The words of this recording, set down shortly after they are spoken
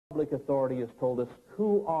public authority has told us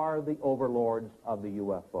who are the overlords of the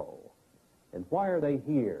UFO and why are they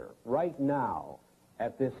here right now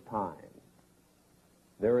at this time.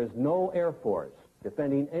 There is no Air Force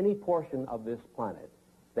defending any portion of this planet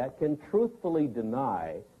that can truthfully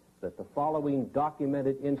deny that the following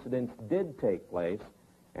documented incidents did take place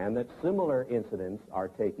and that similar incidents are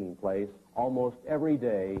taking place almost every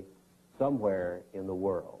day somewhere in the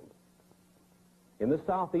world. In the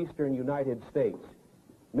southeastern United States,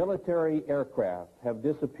 military aircraft have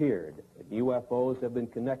disappeared, and UFOs have been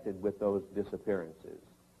connected with those disappearances.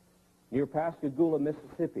 Near Pascagoula,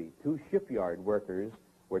 Mississippi, 2 shipyard workers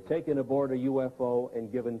were taken aboard a UFO and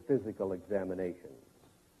given physical examinations.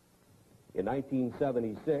 In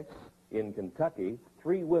 1976, in Kentucky,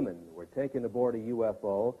 3 women were taken aboard a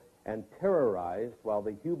UFO and terrorized while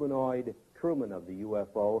the humanoid crewman of the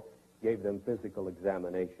UFO gave them physical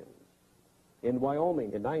examinations. In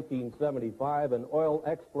Wyoming, in 1975, an oil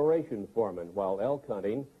exploration foreman, while elk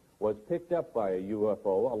hunting, was picked up by a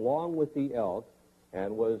UFO along with the elk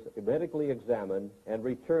and was medically examined and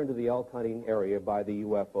returned to the elk hunting area by the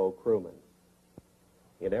UFO crewman.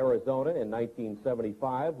 In Arizona in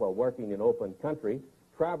 1975, while working in open country,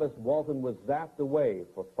 Travis Walton was zapped away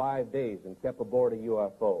for 5 days and kept aboard a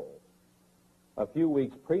UFO. A few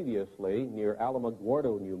weeks previously, near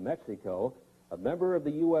Alamogordo, New Mexico, a member of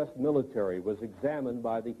the U.S. military was examined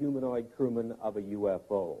by the humanoid crewman of a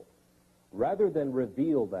UFO. Rather than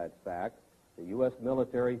reveal that fact, the U.S.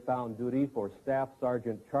 military found duty for Staff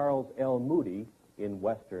Sergeant Charles L. Moody in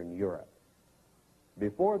Western Europe.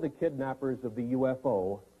 Before the kidnappers of the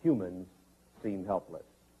UFO, humans seemed helpless.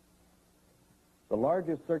 The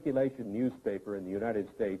largest circulation newspaper in the United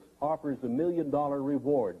States offers a $1 million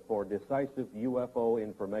reward for decisive UFO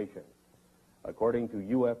information. According to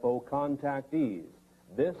UFO contactees,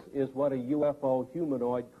 this is what a UFO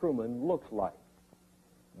humanoid crewman looks like.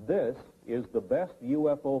 This is the best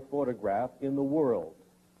UFO photograph in the world.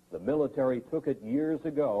 The military took it years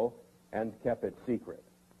ago and kept it secret.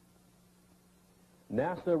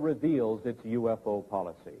 NASA reveals its UFO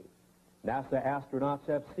policy. NASA astronauts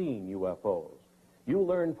have seen UFOs. You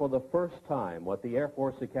learn for the first time what the Air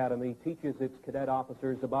Force Academy teaches its cadet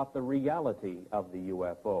officers about the reality of the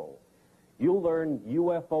UFO. You'll learn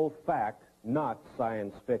UFO fact, not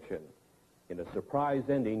science fiction. In a surprise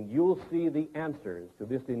ending, you'll see the answers to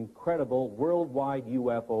this incredible worldwide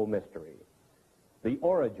UFO mystery. The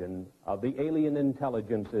origin of the alien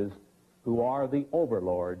intelligences who are the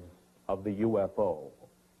overlords of the UFO.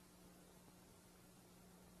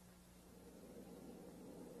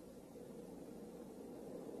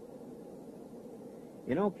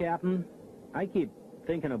 You know, Captain, I keep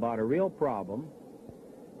thinking about a real problem,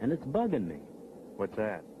 and it's bugging me. What's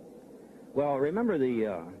that? Well, remember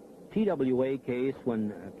the TWA case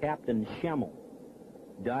when Captain Schemmel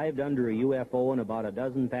dived under a UFO and about a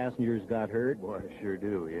dozen passengers got hurt? Boy, I sure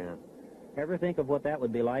do, yeah. Ever think of what that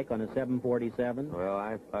would be like on a 747? Well,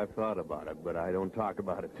 I've thought about it, but I don't talk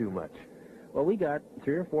about it too much. Well, we got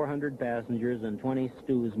 300 or 400 passengers and 20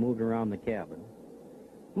 stews moved around the cabin.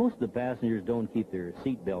 Most of the passengers don't keep their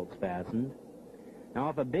seat belts fastened. Now,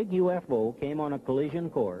 if a big UFO came on a collision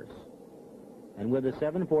course, and with a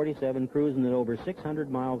 747 cruising at over 600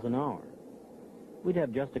 miles an hour, we'd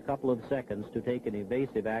have just a couple of seconds to take an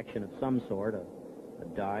evasive action of some sort, a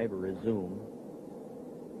dive or a zoom.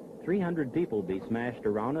 300 people would be smashed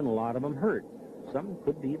around and a lot of them hurt. Some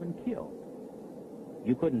could be even killed.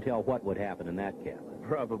 You couldn't tell what would happen in that cabin.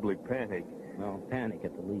 Probably panic. Well, panic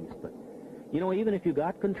at the least, but, you know, even if you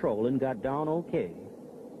got control and got down okay,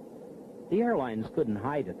 the airlines couldn't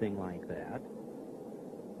hide a thing like that.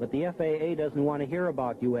 But the FAA doesn't want to hear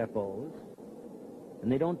about UFOs,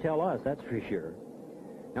 and they don't tell us, that's for sure.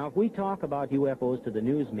 Now, if we talk about UFOs to the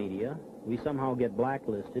news media, we somehow get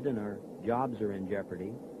blacklisted and our jobs are in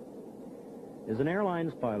jeopardy. As an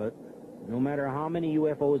airlines pilot, no matter how many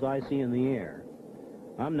UFOs I see in the air,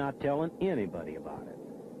 I'm not telling anybody about it.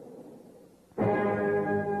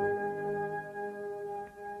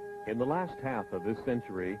 In the last half of this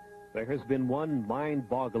century, there has been one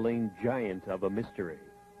mind-boggling giant of a mystery,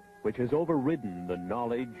 which has overridden the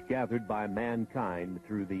knowledge gathered by mankind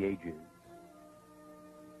through the ages.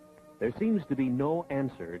 There seems to be no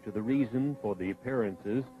answer to the reason for the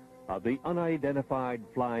appearances of the unidentified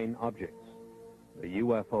flying objects, the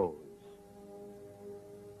UFOs.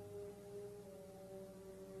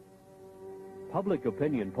 Public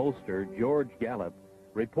opinion pollster George Gallup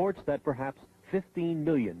reports that perhaps 15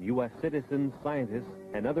 million U.S. citizens, scientists,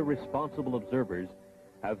 and other responsible observers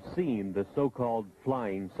have seen the so-called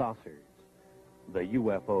flying saucers, the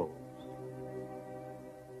UFOs.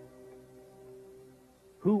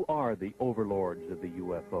 Who are the overlords of the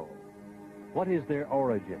UFO? What is their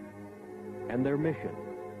origin and their mission?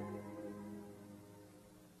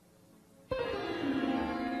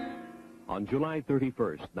 On July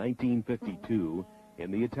 31st, 1952,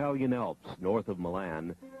 in the Italian Alps north of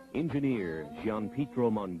Milan, engineer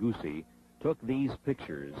Gianpietro Mongusi took these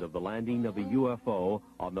pictures of the landing of a UFO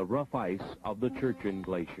on the rough ice of the Churchill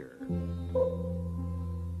Glacier.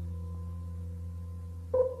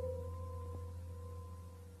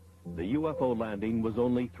 The UFO landing was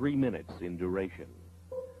only 3 minutes in duration.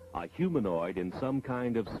 A humanoid in some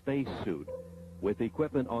kind of spacesuit with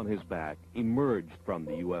equipment on his back emerged from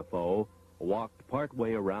the UFO, walked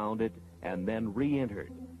partway around it, and then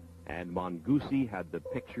re-entered, and Mongusi had the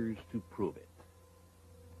pictures to prove it.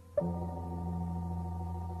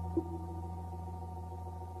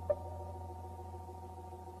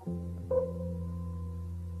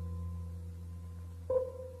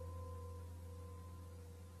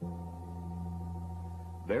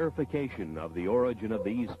 Verification of the origin of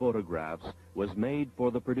these photographs was made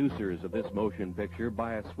for the producers of this motion picture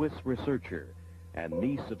by a Swiss researcher and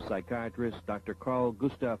niece of psychiatrist Dr. Carl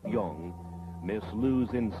Gustav Jung, Miss Lou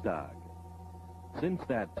Zinstag. Since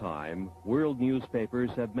that time, world newspapers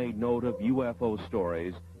have made note of UFO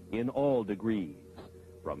stories in all degrees,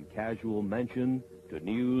 from casual mention to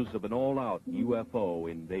news of an all-out UFO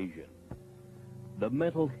invasion. The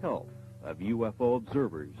mental health of UFO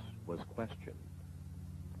observers was questioned.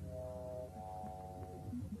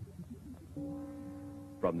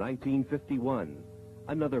 From 1951,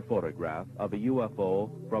 another photograph of a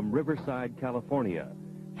UFO from Riverside, California,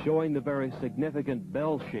 showing the very significant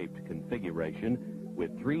bell-shaped configuration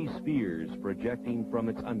with 3 spheres projecting from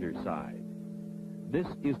its underside. This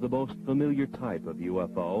is the most familiar type of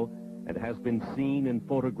UFO and has been seen and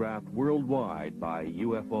photographed worldwide by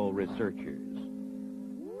UFO researchers.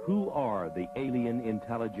 Who are the alien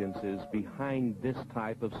intelligences behind this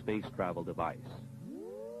type of space travel device?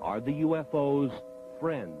 Are the UFOs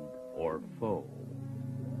friend or foe?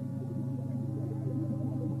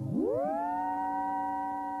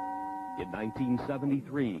 In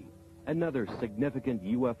 1973, another significant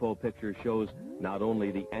UFO picture shows not only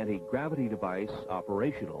the anti-gravity device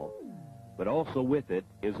operational, but also with it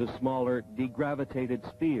is a smaller degravitated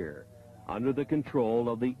sphere under the control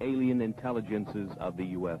of the alien intelligences of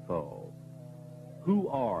the UFO. Who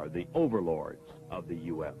are the overlords of the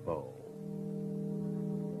UFO?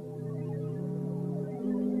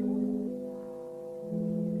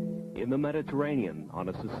 In the Mediterranean, on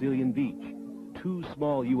a Sicilian beach, 2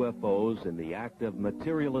 small UFOs in the act of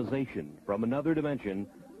materialization from another dimension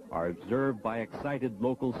are observed by excited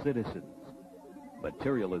local citizens.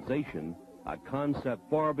 Materialization, a concept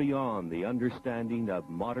far beyond the understanding of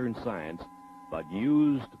modern science, but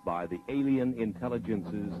used by the alien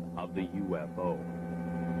intelligences of the UFO.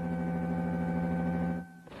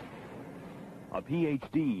 A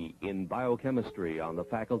PhD in biochemistry on the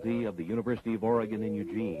faculty of the University of Oregon in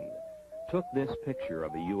Eugene took this picture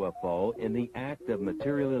of a UFO in the act of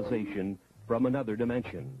materialization from another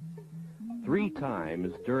dimension. 3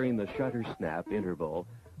 times during the shutter snap interval,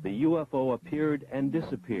 the UFO appeared and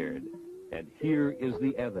disappeared, and here is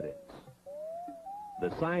the evidence.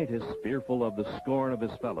 The scientist, fearful of the scorn of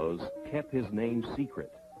his fellows, kept his name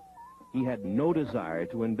secret. He had no desire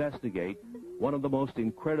to investigate one of the most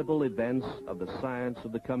incredible events of the science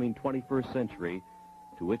of the coming 21st century,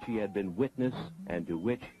 to which he had been witness and to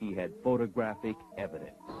which he had photographic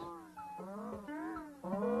evidence.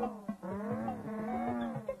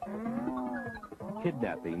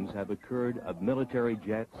 Kidnappings have occurred of military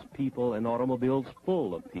jets, people, and automobiles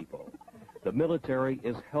full of people. The military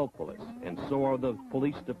is helpless, and so are the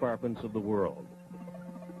police departments of the world.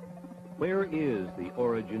 Where is the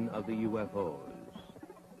origin of the UFOs?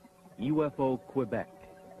 UFO Quebec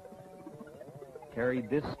carried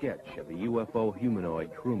this sketch of a UFO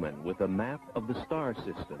humanoid crewman with a map of the star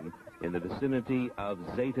system in the vicinity of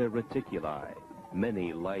Zeta Reticuli,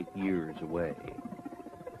 many light years away.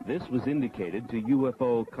 This was indicated to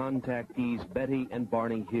UFO contactees Betty and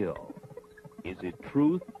Barney Hill. Is it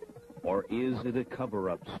truth, or is it a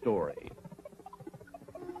cover-up story?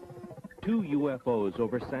 2 UFOs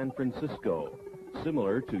over San Francisco,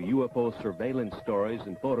 similar to UFO surveillance stories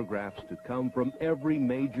and photographs to come from every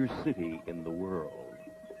major city in the world.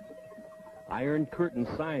 Iron Curtain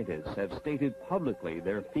scientists have stated publicly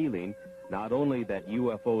their feeling not only that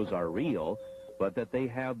UFOs are real, but that they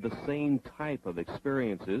have the same type of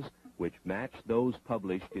experiences which match those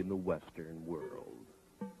published in the Western world.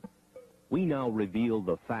 We now reveal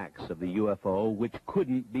the facts of the UFO which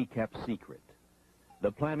couldn't be kept secret.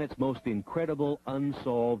 The planet's most incredible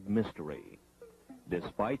unsolved mystery.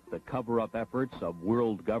 Despite the cover-up efforts of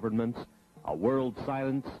world governments, a world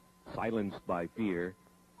silenced by fear,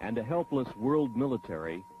 and a helpless world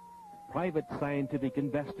military, private scientific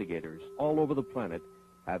investigators all over the planet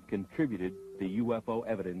have contributed to UFO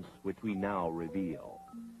evidence which we now reveal.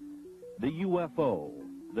 The UFO,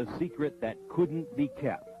 the secret that couldn't be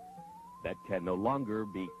kept, that can no longer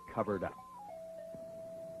be covered up.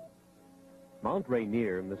 Mount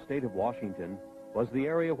Rainier in the state of Washington was the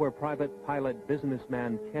area where private pilot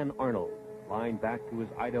businessman Ken Arnold, flying back to his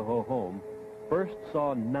Idaho home, first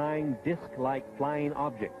saw 9 disc-like flying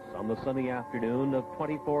objects on the sunny afternoon of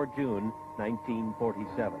 24 June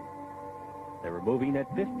 1947. They were moving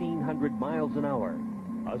at 1,500 miles an hour,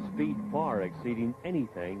 a speed far exceeding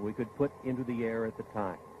anything we could put into the air at the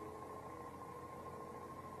time.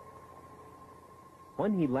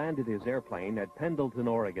 When he landed his airplane at Pendleton,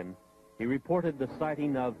 Oregon, he reported the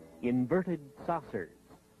sighting of inverted saucers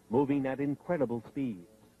moving at incredible speeds.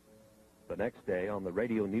 The next day, on the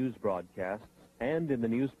radio news broadcasts and in the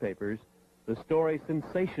newspapers, the story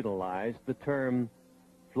sensationalized the term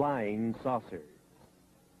flying saucers.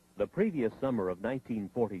 The previous summer of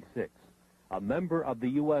 1946, a member of the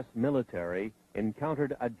U.S. military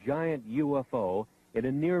encountered a giant UFO in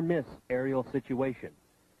a near-miss aerial situation,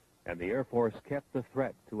 and the Air Force kept the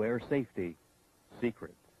threat to air safety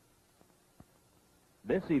secret.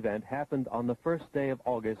 This event happened on the first day of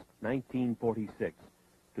August 1946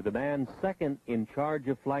 to the man second in charge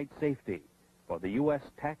of flight safety for the U.S.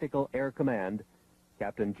 Tactical Air Command,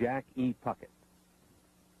 Captain Jack E. Puckett.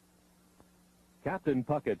 Captain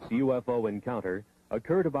Puckett's UFO encounter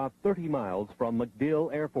occurred about 30 miles from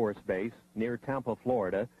MacDill Air Force Base near Tampa,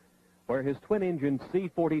 Florida, where his twin-engine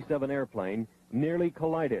C-47 airplane nearly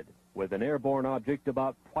collided with an airborne object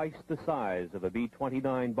about twice the size of a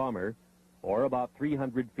B-29 bomber, or about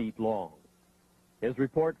 300 feet long. His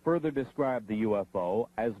report further described the UFO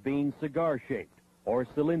as being cigar-shaped or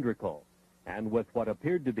cylindrical, and with what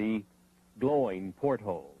appeared to be glowing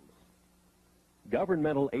portholes.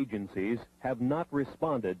 Governmental agencies have not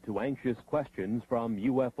responded to anxious questions from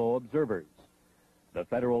UFO observers. The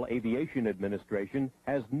Federal Aviation Administration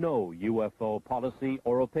has no UFO policy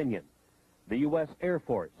or opinion. The U.S. Air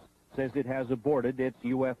Force says it has aborted its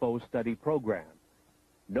UFO study program.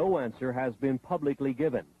 No answer has been publicly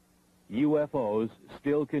given. UFOs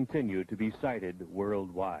still continue to be sighted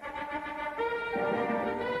worldwide.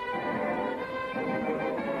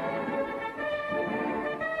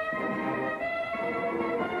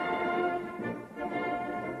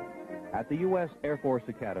 At the U.S. Air Force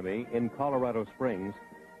Academy in Colorado Springs,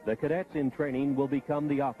 the cadets in training will become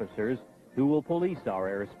the officers who will police our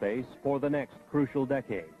airspace for the next crucial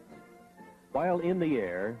decades. While in the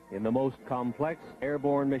air, in the most complex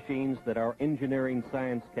airborne machines that our engineering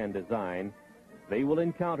science can design, they will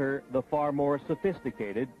encounter the far more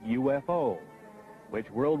sophisticated UFO,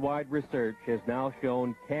 which worldwide research has now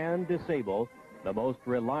shown can disable the most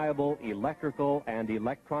reliable electrical and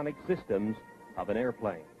electronic systems of an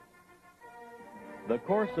airplane. The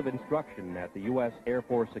course of instruction at the U.S. Air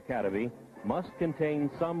Force Academy must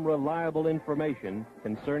contain some reliable information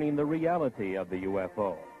concerning the reality of the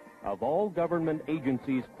UFO. Of all government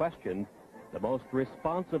agencies questioned, the most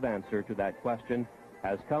responsive answer to that question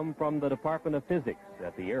has come from the Department of Physics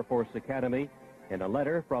at the Air Force Academy in a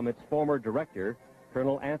letter from its former director,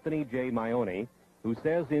 Colonel Anthony J. Maione, who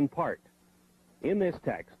says in part, "In this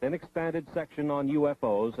text, an expanded section on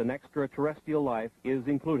UFOs and extraterrestrial life is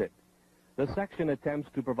included. The section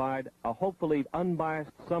attempts to provide a hopefully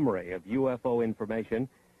unbiased summary of UFO information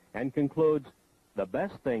and concludes, the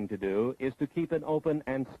best thing to do is to keep an open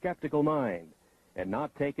and skeptical mind and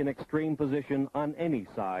not take an extreme position on any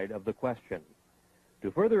side of the question."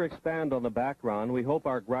 To further expand on the background we hope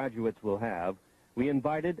our graduates will have, we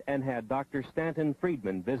invited and had Dr. Stanton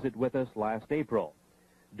Friedman visit with us last April.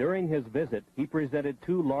 During his visit, he presented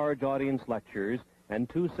 2 large audience lectures and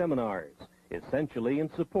 2 seminars, essentially in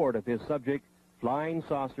support of his subject, Flying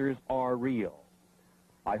Saucers Are Real.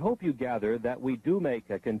 I hope you gather that we do make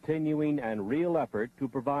a continuing and real effort to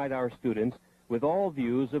provide our students with all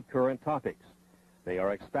views of current topics. They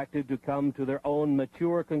are expected to come to their own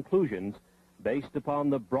mature conclusions based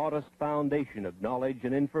upon the broadest foundation of knowledge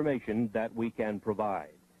and information that we can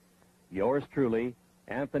provide. Yours truly,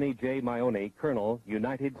 Anthony J. Maione, Colonel,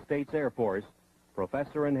 United States Air Force,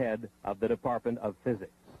 Professor and Head of the Department of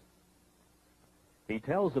Physics. He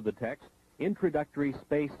tells of the text, Introductory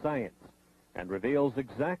Space Science, and reveals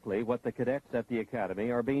exactly what the cadets at the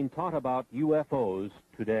Academy are being taught about UFOs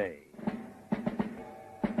today.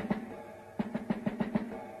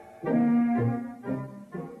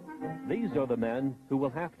 These are the men who will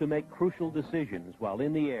have to make crucial decisions while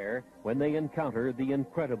in the air when they encounter the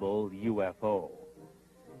incredible UFO.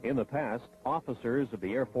 In the past, officers of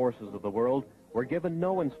the air forces of the world were given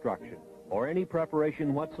no instruction or any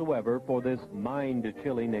preparation whatsoever for this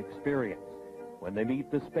mind-chilling experience when they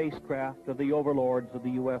meet the spacecraft of the overlords of the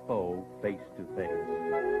UFO face to face.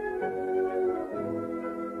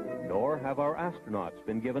 Nor have our astronauts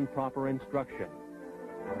been given proper instruction.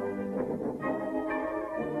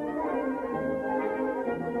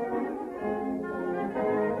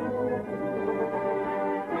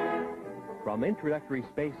 From Introductory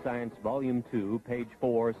Space Science, Volume 2, page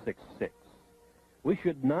 466. We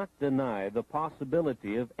should not deny the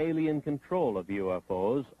possibility of alien control of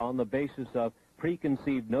UFOs on the basis of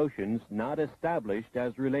preconceived notions not established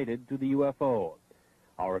as related to the UFO.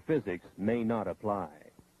 Our physics may not apply.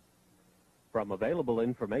 From available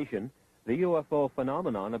information, the UFO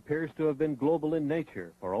phenomenon appears to have been global in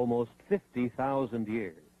nature for almost 50,000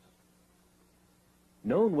 years.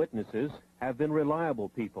 Known witnesses have been reliable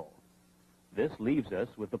people. This leaves us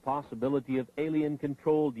with the possibility of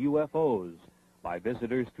alien-controlled UFOs by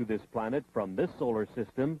visitors to this planet from this solar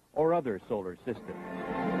system or other solar systems.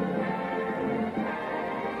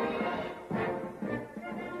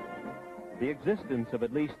 The existence of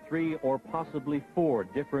at least 3 or possibly 4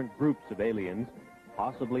 different groups of aliens,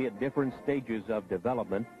 possibly at different stages of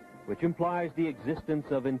development, which implies the existence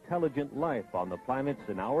of intelligent life on the planets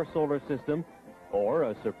in our solar system, or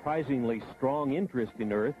a surprisingly strong interest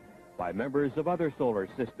in Earth by members of other solar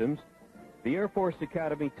systems, the Air Force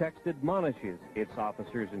Academy text admonishes its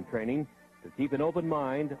officers in training to keep an open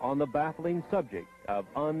mind on the baffling subject of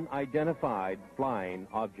unidentified flying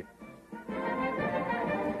objects.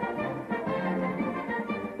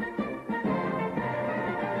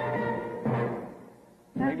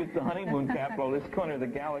 Maybe it's the honeymoon capital, this corner of the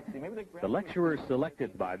galaxy. Maybe the lecturers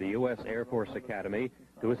selected by the U.S. Air Force Academy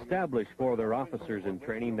to establish for their officers in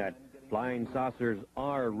training that flying saucers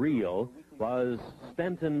are real was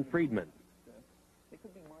Stenton Friedman.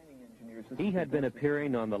 He had been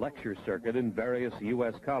appearing on the lecture circuit in various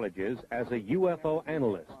U.S. colleges as a UFO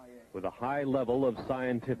analyst with a high level of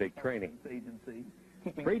scientific training.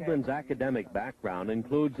 Friedman's academic background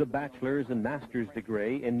includes a bachelor's and master's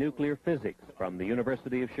degree in nuclear physics from the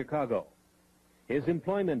University of Chicago. His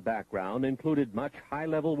employment background included much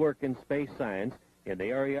high-level work in space science in the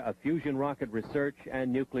area of fusion rocket research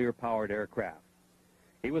and nuclear-powered aircraft.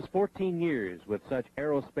 He was 14 years with such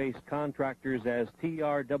aerospace contractors as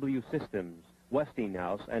TRW Systems,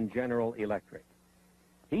 Westinghouse, and General Electric.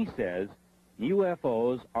 He says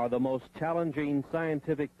UFOs are the most challenging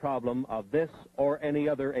scientific problem of this or any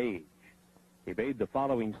other age. He made the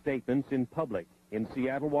following statements in public in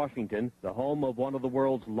Seattle, Washington, the home of one of the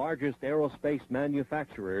world's largest aerospace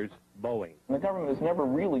manufacturers, Boeing. The government has never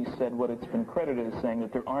really said what it's been credited as saying,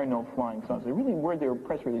 that there are no flying saucers. They really word their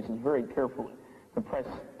press releases very carefully. The press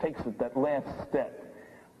takes it that last step.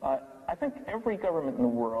 I think every government in the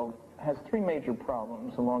world has 3 major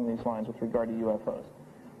problems along these lines with regard to UFOs.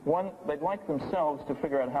 One, they'd like themselves to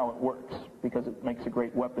figure out how it works, because it makes a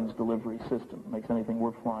great weapons delivery system. It makes anything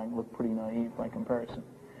worth flying look pretty naive by comparison.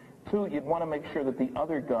 2, you'd want to make sure that the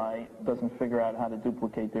other guy doesn't figure out how to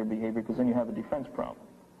duplicate their behavior, because then you have a defense problem.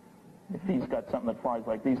 If he's got something that flies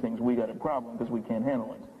like these things, we got a problem because we can't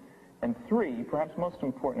handle it. And 3, perhaps most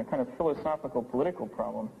important, a kind of philosophical political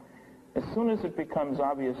problem. As soon as it becomes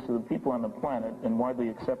obvious to the people on the planet and widely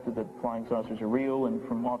accepted that flying saucers are real and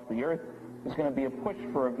from off the Earth, there's going to be a push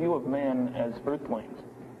for a view of man as Earthlings,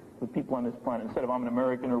 the people on this planet. Instead of I'm an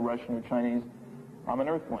American or Russian or Chinese, I'm an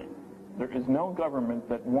Earthling. There is no government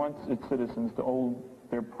that wants its citizens to owe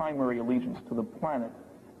their primary allegiance to the planet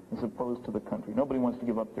as opposed to the country. Nobody wants to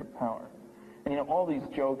give up their power. And you know, all these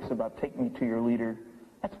jokes about take me to your leader,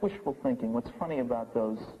 that's wishful thinking. What's funny about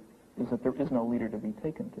those is that there is no leader to be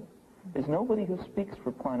taken to. There's nobody who speaks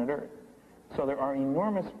for planet Earth. So there are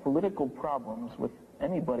enormous political problems with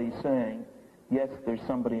anybody saying, yes, there's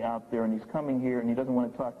somebody out there and he's coming here and he doesn't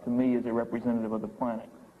want to talk to me as a representative of the planet.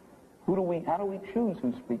 How do we choose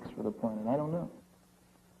who speaks for the planet? I don't know.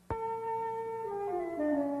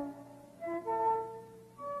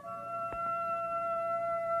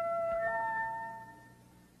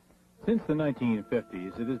 Since the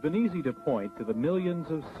 1950s, it has been easy to point to the millions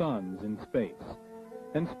of suns in space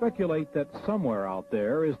and speculate that somewhere out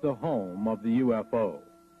there is the home of the UFO.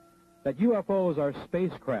 That UFOs are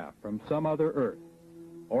spacecraft from some other Earth,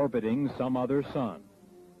 orbiting some other sun,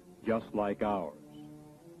 just like ours.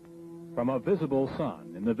 From a visible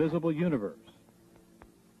sun in the visible universe.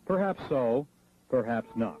 Perhaps so, perhaps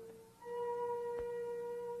not.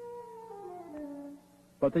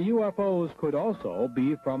 But the UFOs could also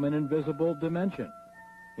be from an invisible dimension,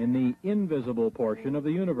 in the invisible portion of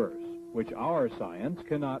the universe, which our science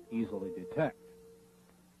cannot easily detect.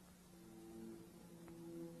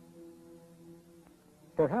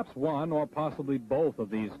 Perhaps one or possibly both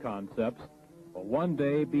of these concepts will one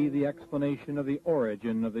day be the explanation of the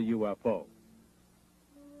origin of the UFO.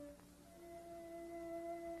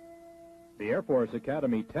 The Air Force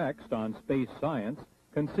Academy text on space science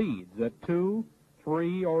concedes that 2,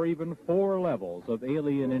 3, or even 4 levels of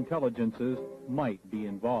alien intelligences might be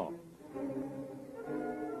involved.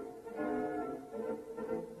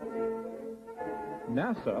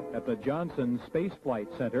 NASA at the Johnson Space Flight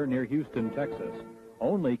Center near Houston, Texas,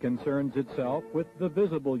 only concerns itself with the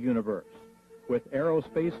visible universe, with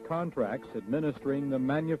aerospace contracts administering the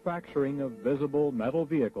manufacturing of visible metal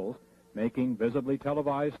vehicles, making visibly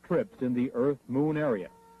televised trips in the Earth-Moon area,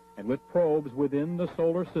 and with probes within the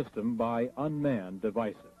solar system by unmanned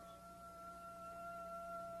devices.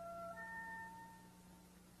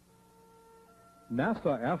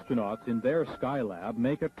 NASA astronauts in their Skylab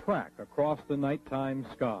make a track across the nighttime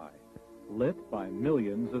sky, lit by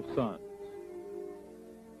millions of suns.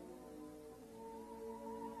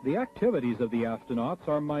 The activities of the astronauts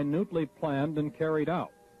are minutely planned and carried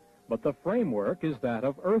out, but the framework is that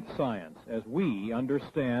of Earth science as we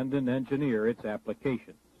understand and engineer its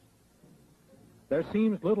applications. There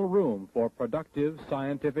seems little room for productive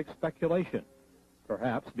scientific speculation,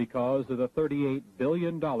 perhaps because of the $38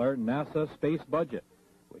 billion NASA space budget,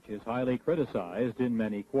 which is highly criticized in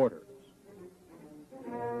many quarters.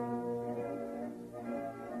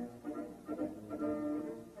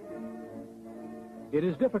 It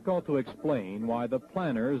is difficult to explain why the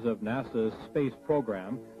planners of NASA's space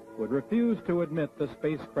program would refuse to admit the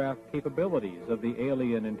spacecraft capabilities of the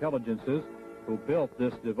alien intelligences who built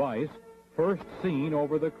this device, first seen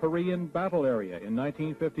over the Korean battle area in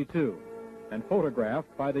 1952 and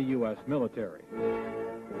photographed by the U.S. military.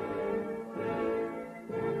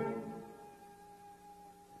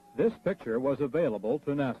 This picture was available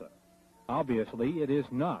to NASA. Obviously, it is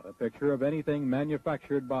not a picture of anything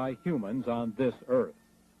manufactured by humans on this Earth.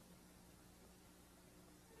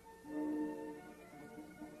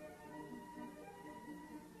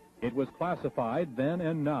 It was classified then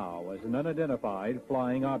and now as an unidentified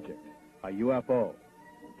flying object, a UFO.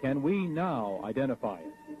 Can we now identify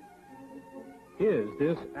it? Is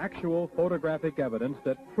this actual photographic evidence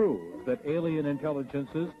that proves that alien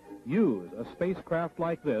intelligences use a spacecraft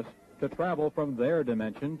like this to travel from their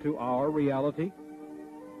dimension to our reality?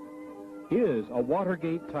 Is a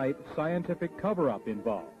Watergate-type scientific cover-up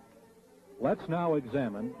involved? Let's now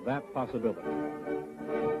examine that possibility.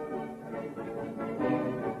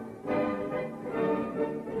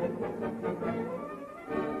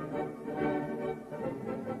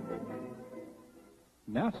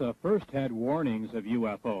 NASA first had warnings of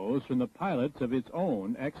UFOs from the pilots of its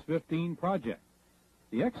own X-15 project.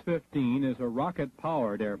 The X-15 is a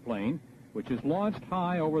rocket-powered airplane which is launched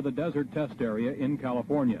high over the desert test area in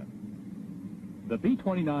California. The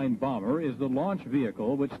B-29 bomber is the launch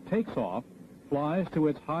vehicle which takes off, flies to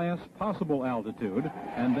its highest possible altitude,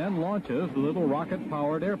 and then launches the little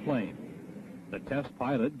rocket-powered airplane. The test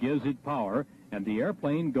pilot gives it power, and the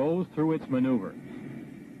airplane goes through its maneuvers.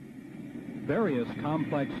 Various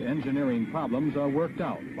complex engineering problems are worked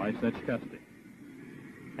out by such testing.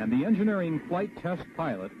 And the engineering flight test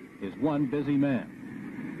pilot is one busy man.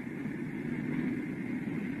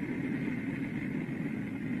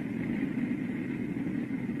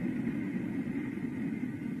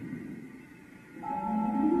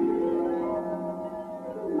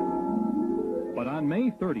 But on May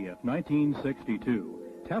 30th, 1962,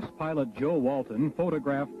 test pilot Joe Walton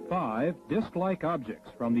photographed 5 disc-like objects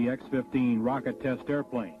from the X-15 rocket test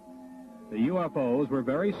airplane. The UFOs were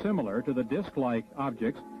very similar to the disc-like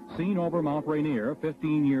objects seen over Mount Rainier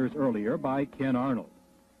 15 years earlier by Ken Arnold.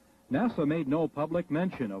 NASA made no public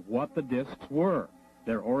mention of what the discs were,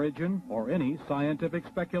 their origin, or any scientific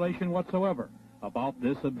speculation whatsoever about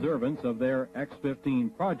this observance of their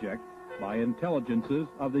X-15 project by intelligences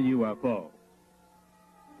of the UFO.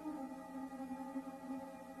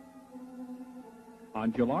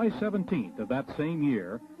 On July 17th of that same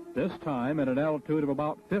year, this time at an altitude of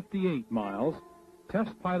about 58 miles,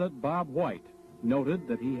 test pilot Bob White noted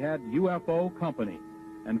that he had UFO company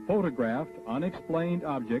and photographed unexplained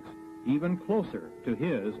objects even closer to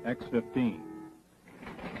his X-15.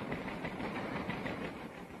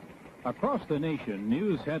 Across the nation,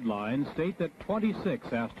 news headlines state that 26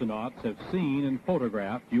 astronauts have seen and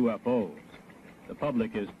photographed UFOs. The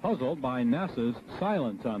public is puzzled by NASA's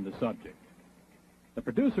silence on the subject. The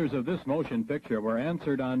The producers of this motion picture were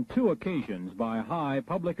answered on 2 occasions by high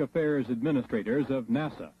public affairs administrators of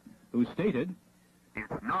NASA, who stated,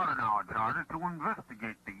 "It's not in our charter to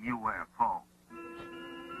investigate the UFO.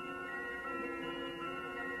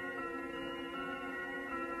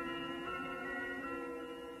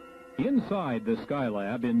 Inside the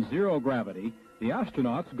Skylab in zero gravity, the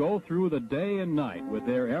astronauts go through the day and night with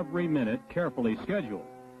their every minute carefully scheduled.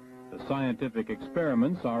 The scientific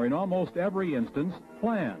experiments are in almost every instance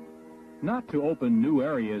planned, not to open new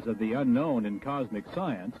areas of the unknown in cosmic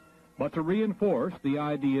science, but to reinforce the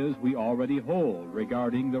ideas we already hold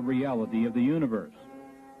regarding the reality of the universe.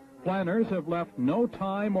 Planners have left no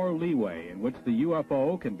time or leeway in which the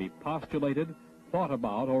UFO can be postulated, thought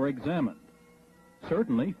about, or examined.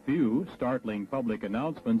 Certainly, few startling public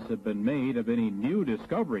announcements have been made of any new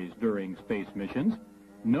discoveries during space missions.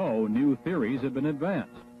 No new theories have been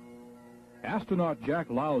advanced. Astronaut Jack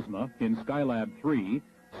Lausma in Skylab 3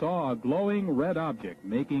 saw a glowing red object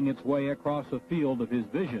making its way across a field of his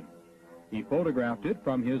vision. He photographed it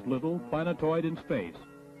from his little planetoid in space,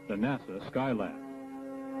 the NASA Skylab.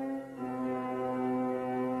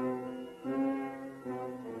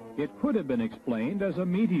 It could have been explained as a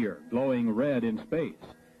meteor glowing red in space,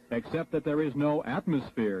 except that there is no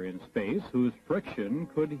atmosphere in space whose friction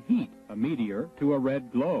could heat a meteor to a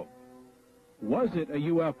red glow. Was it a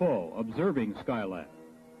UFO observing Skylab?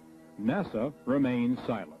 NASA remains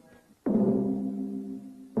silent.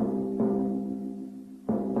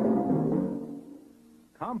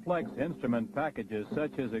 Complex instrument packages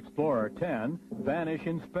such as Explorer 10 vanish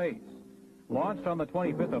in space. Launched on the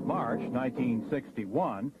 25th of March,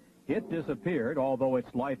 1961, it disappeared, although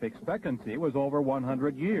its life expectancy was over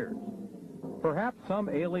 100 years. Perhaps some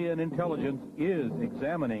alien intelligence is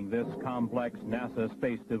examining this complex NASA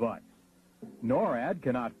space device. NORAD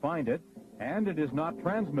cannot find it, and it is not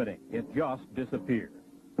transmitting. It just disappeared.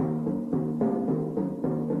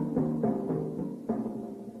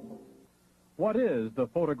 What is the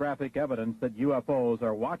photographic evidence that UFOs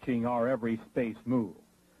are watching our every space move?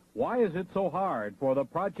 Why is it so hard for the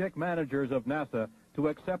project managers of NASA to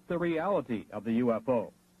accept the reality of the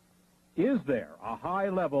UFO? Is there a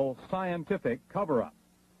high-level scientific cover-up?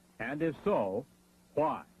 And if so,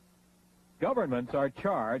 why? Governments are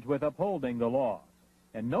charged with upholding the laws,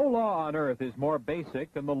 and no law on Earth is more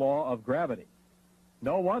basic than the law of gravity.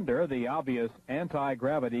 No wonder the obvious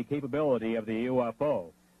anti-gravity capability of the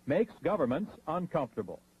UFO makes governments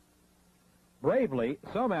uncomfortable. Bravely,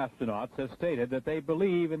 some astronauts have stated that they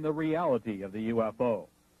believe in the reality of the UFO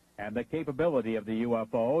and the capability of the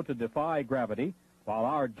UFO to defy gravity, while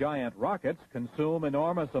our giant rockets consume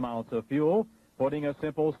enormous amounts of fuel, putting a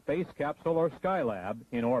simple space capsule or Skylab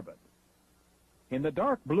in orbit. In the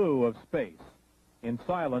dark blue of space, in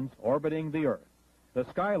silence orbiting the Earth, the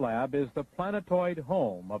Skylab is the planetoid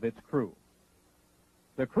home of its crew.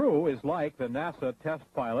 The crew is like the NASA test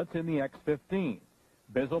pilots in the X-15,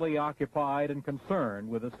 busily occupied and concerned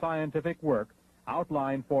with the scientific work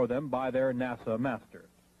outlined for them by their NASA masters.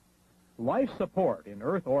 Life support in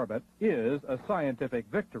Earth orbit is a scientific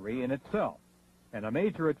victory in itself and a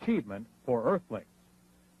major achievement for Earthlings.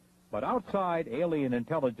 But outside alien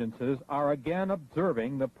intelligences are again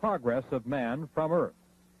observing the progress of man from Earth.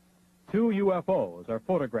 2 UFOs are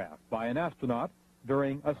photographed by an astronaut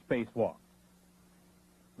during a spacewalk.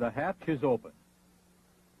 The hatch is open.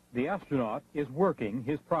 The astronaut is working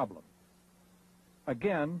his problem.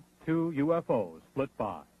 Again, 2 UFOs flit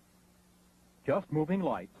by. Just moving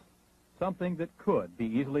lights, something that could be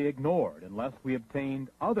easily ignored unless we obtained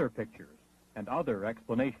other pictures and other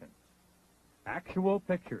explanations. Actual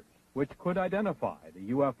pictures which could identify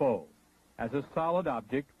the UFO as a solid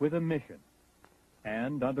object with a mission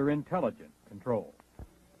and under intelligent control.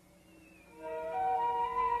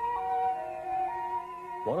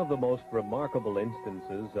 One of the most remarkable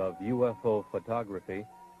instances of UFO photography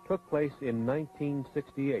took place in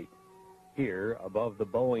 1968, here above the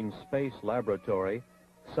Boeing Space Laboratory,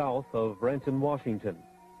 south of Renton, Washington.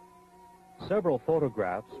 Several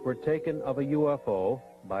photographs were taken of a UFO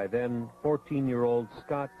by then 14-year-old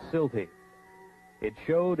Scott Silty. It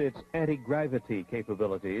showed its anti-gravity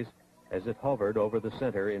capabilities as it hovered over the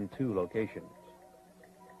center in 2 locations.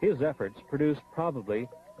 His efforts produced probably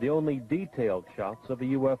the only detailed shots of a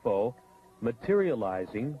UFO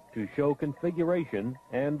materializing to show configuration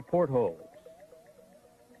and portholes.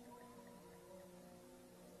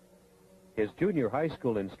 His junior high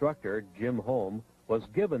school instructor, Jim Holm, was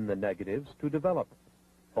given the negatives to develop.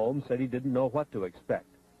 Holm said he didn't know what to expect,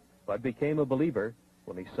 but became a believer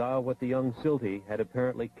when he saw what the young Silty had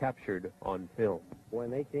apparently captured on film. When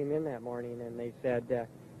they came in that morning and they said,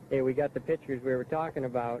 hey, we got the pictures we were talking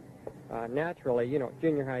about, naturally, you know,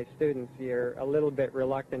 junior high students, you're a little bit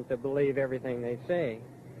reluctant to believe everything they say.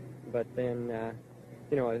 But then,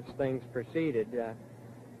 you know, as things proceeded,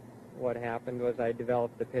 what happened was I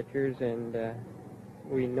developed the pictures, and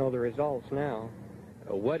we know the results now.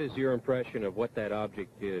 What is your impression of what that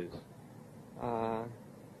object is?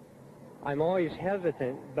 I'm always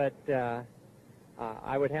hesitant, but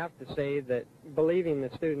I would have to say that believing the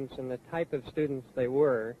students and the type of students they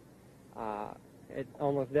were, it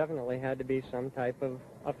almost definitely had to be some type of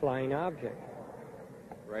a flying object.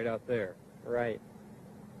 Right out there. Right.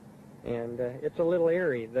 And it's a little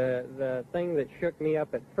eerie. The thing that shook me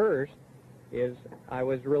up at first is I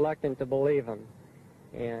was reluctant to believe them.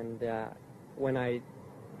 And when I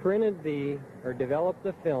printed or developed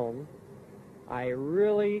the film, I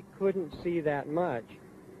really couldn't see that much,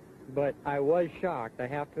 but I was shocked. I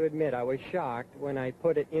have to admit, I was shocked when I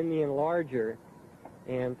put it in the enlarger,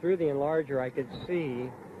 and through the enlarger I could see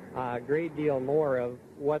a great deal more of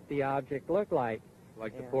what the object looked like.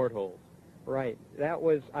 Like the portholes. Right. That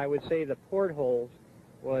was, I would say, the portholes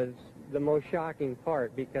was the most shocking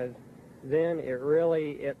part, because then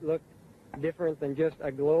it looked different than just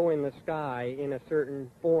a glow in the sky in a certain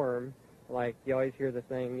form, like you always hear the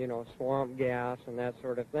thing, you know, swamp gas and that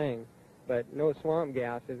sort of thing. But no swamp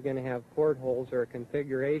gas is going to have portholes or a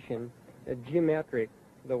configuration geometric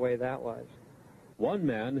the way that was. One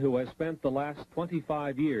man who has spent the last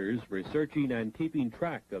 25 years researching and keeping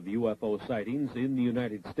track of UFO sightings in the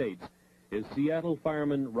United States is Seattle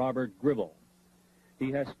fireman Robert Gribble.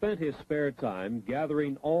 He has spent his spare time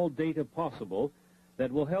gathering all data possible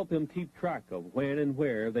that will help him keep track of when and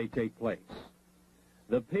where they take place.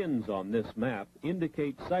 The pins on this map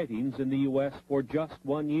indicate sightings in the U.S. for just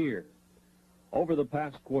 1 year. Over the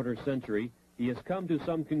past quarter century, he has come to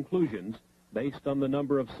some conclusions based on the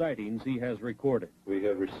number of sightings he has recorded. We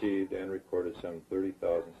have received and recorded some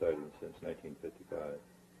 30,000 sightings since 1955.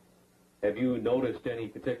 Have you noticed any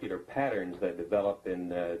particular patterns that develop in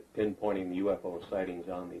pinpointing the UFO sightings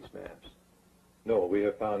on these maps? No, we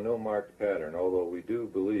have found no marked pattern, although we do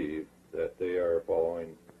believe that they are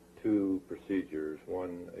following two procedures.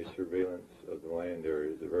 One, a surveillance of the land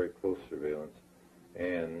areas, a very close surveillance,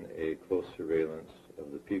 and a close surveillance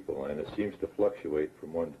of the people, and it seems to fluctuate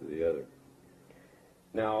from one to the other.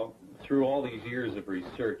 Now, through all these years of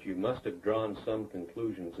research, you must have drawn some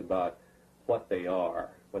conclusions about what they are,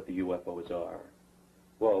 what the UFOs are.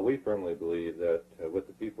 Well, we firmly believe that what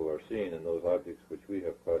the people are seeing in those objects which we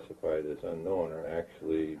have classified as unknown are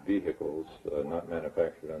actually vehicles not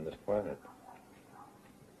manufactured on this planet.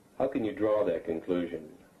 How can you draw that conclusion?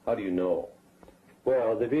 How do you know?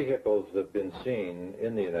 Well, the vehicles have been seen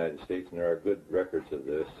in the United States, and there are good records of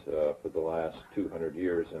this for the last 200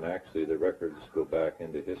 years, and actually the records go back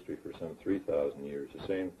into history for some 3,000 years. The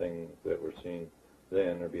same things that were seen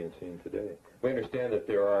then are being seen today. We understand that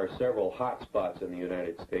there are several hot spots in the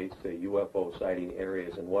United States, UFO sighting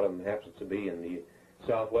areas, and one of them happens to be in the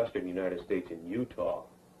southwestern United States in Utah.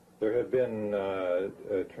 There have been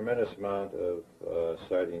a tremendous amount of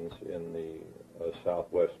sightings in the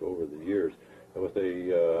southwest over the years, with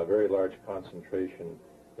a very large concentration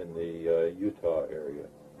in the Utah area.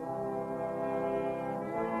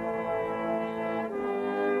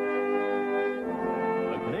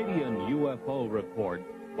 The Canadian UFO Report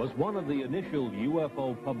was one of the initial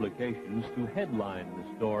UFO publications to headline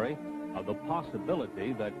the story of the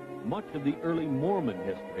possibility that much of the early Mormon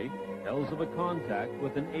history tells of a contact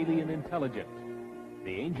with an alien intelligence,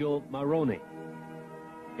 the angel Moroni.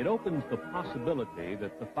 It opens the possibility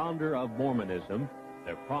that the founder of Mormonism,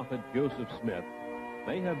 their prophet Joseph Smith,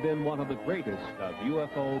 may have been one of the greatest of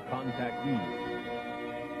UFO contactees.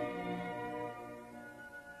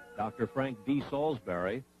 Dr. Frank D.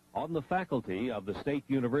 Salisbury, on the faculty of the State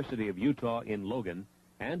University of Utah in Logan,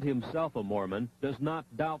 and himself a Mormon, does not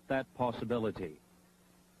doubt that possibility.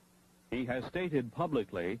 He has stated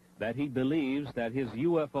publicly that he believes that his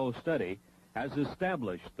UFO study has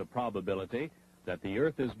established the probability that the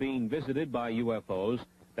Earth is being visited by UFOs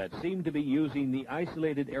that seem to be using the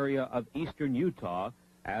isolated area of eastern Utah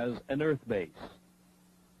as an Earth base.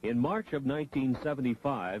 In March of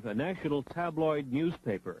 1975, a national tabloid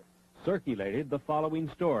newspaper circulated the following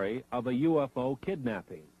story of a UFO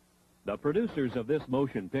kidnapping. The producers of this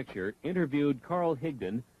motion picture interviewed Carl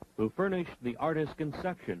Higdon, who furnished the artist's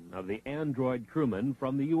conception of the android crewman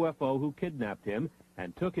from the UFO who kidnapped him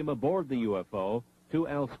and took him aboard the UFO to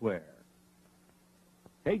elsewhere.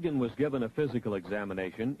 Higdon was given a physical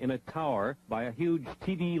examination in a tower by a huge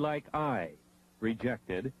TV-like eye,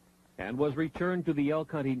 rejected, and was returned to the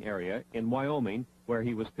elk hunting area in Wyoming, where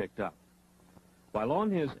he was picked up. While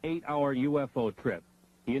on his 8-hour UFO trip,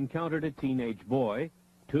 he encountered a teenage boy,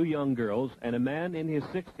 2 young girls, and a man in his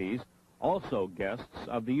 60s, also guests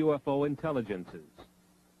of the UFO intelligences.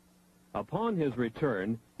 Upon his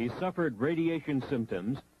return, he suffered radiation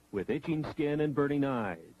symptoms with itching skin and burning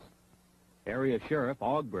eyes. Area Sheriff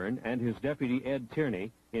Ogburn and his deputy Ed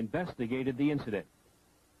Tierney investigated the incident.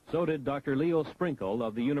 So did Dr. Leo Sprinkle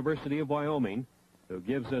of the University of Wyoming, who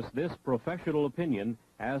gives us this professional opinion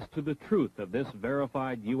as to the truth of this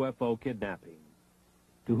verified UFO kidnapping.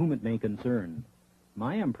 To whom it may concern,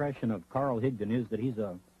 my impression of Carl Higdon is that he's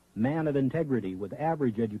a man of integrity with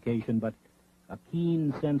average education, but a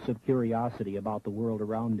keen sense of curiosity about the world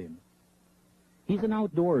around him. He's an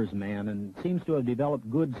outdoors man and seems to have developed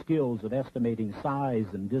good skills of estimating size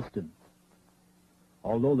and distance.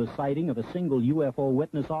 Although the sighting of a single UFO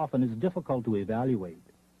witness often is difficult to evaluate,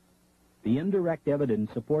 the indirect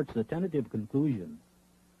evidence supports the tentative conclusion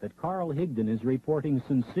that Carl Higdon is reporting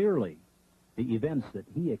sincerely the events that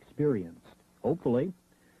he experienced. Hopefully,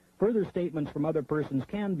 further statements from other persons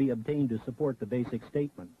can be obtained to support the basic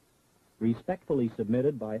statement. Respectfully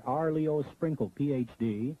submitted by R. Leo Sprinkle,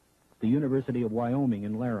 Ph.D., the University of Wyoming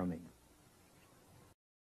in Laramie.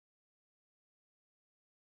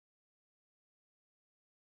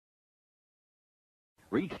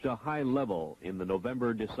 Reached a high level in the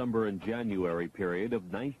November, December, and January period of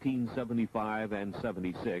 1975 and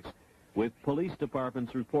 76, with police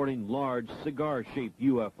departments reporting large cigar-shaped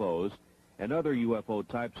UFOs and other UFO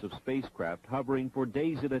types of spacecraft hovering for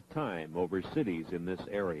days at a time over cities in this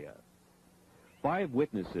area. 5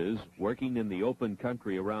 witnesses working in the open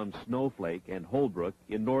country around Snowflake and Holbrook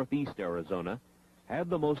in northeast Arizona had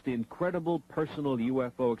the most incredible personal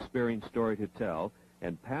UFO experience story to tell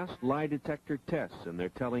and passed lie detector tests in their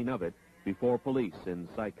telling of it before police and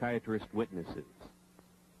psychiatrist witnesses.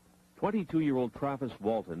 22-year-old Travis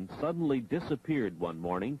Walton suddenly disappeared one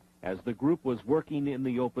morning as the group was working in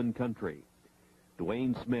the open country.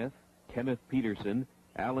 Dwayne Smith, Kenneth Peterson,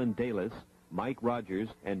 Alan Dalis, Mike Rogers,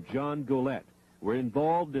 and John Golette were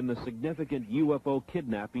involved in the significant UFO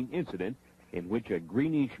kidnapping incident in which a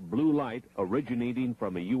greenish-blue light originating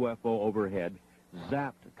from a UFO overhead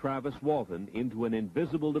zapped Travis Walton into an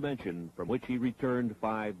invisible dimension from which he returned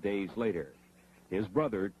 5 days later. His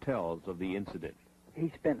brother tells of the incident.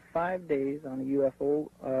 He spent 5 days on a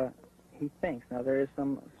UFO, he thinks. Now, there is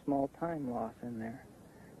some small time loss in there.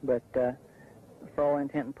 But for all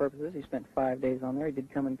intent and purposes, he spent 5 days on there. He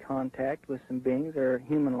did come in contact with some beings that are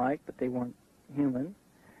human-like, but they weren't human.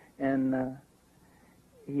 And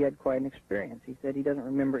he had quite an experience. He said he doesn't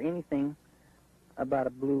remember anything about a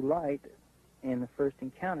blue light in the first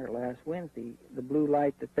encounter last Wednesday. The blue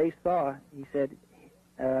light that they saw, he said,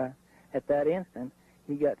 at that instant,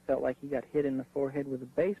 he felt like he got hit in the forehead with a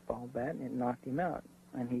baseball bat, and it knocked him out.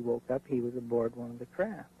 And he woke up. He was aboard one of the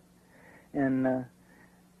craft. And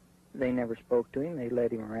they never spoke to him. They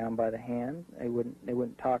led him around by the hand. They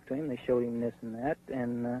wouldn't talk to him. They showed him this and that.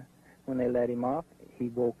 And when they let him off, he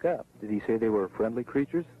woke up. Did he say they were friendly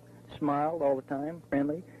creatures? Smiled all the time,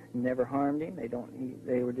 friendly, never harmed him.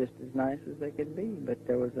 They were just as nice as they could be. But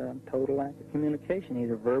there was a total lack of communication,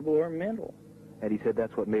 either verbal or mental. And he said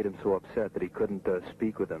that's what made him so upset, that he couldn't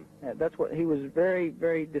speak with them. That's what he was very,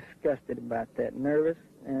 very disgusted about that, nervous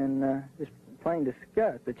and just plain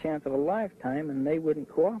disgust, the chance of a lifetime, and they wouldn't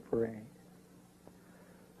cooperate.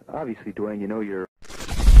 Obviously, Dwayne, you know your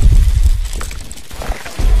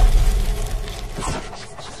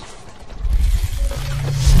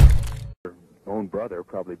own brother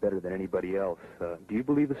probably better than anybody else. Do you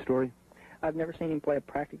believe the story? I've never seen him play a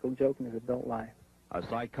practical joke in his adult life. A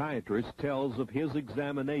psychiatrist tells of his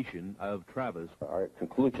examination of Travis. Our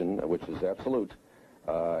conclusion, which is absolute,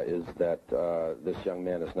 is that this young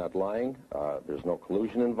man is not lying. There's no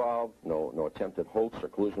collusion involved, no attempted hoax or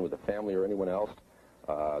collusion with the family or anyone else.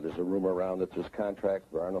 There's a rumor around that there's contracts.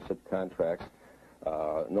 There are no such contracts.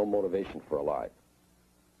 No motivation for a lie.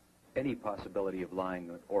 Any possibility of lying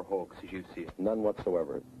or hoax as you see it? None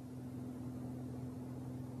whatsoever.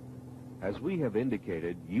 As we have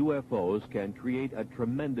indicated, UFOs can create a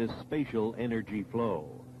tremendous spatial energy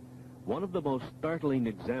flow. One of the most startling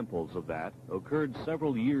examples of that occurred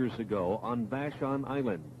several years ago on Vashon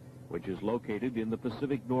Island, which is located in the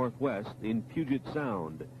Pacific Northwest in Puget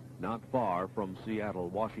Sound, not far from Seattle,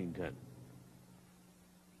 Washington.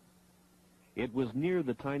 It was near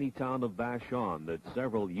the tiny town of Vashon that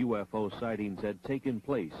several UFO sightings had taken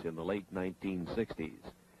place in the late 1960s.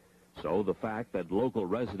 So the fact that local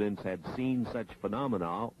residents had seen such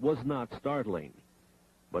phenomena was not startling.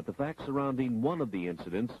 But the fact surrounding one of the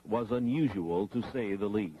incidents was unusual, to say the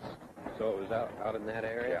least. So it was out in that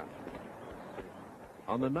area? Yeah.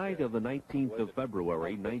 On the night of the 19th of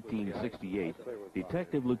February, 1968,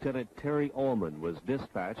 Detective Lieutenant Terry Allman was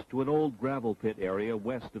dispatched to an old gravel pit area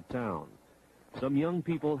west of town. Some young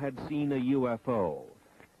people had seen a UFO,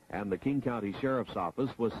 and the King County Sheriff's Office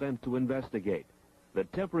was sent to investigate. The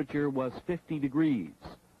temperature was 50 degrees.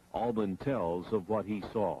 Allman tells of what he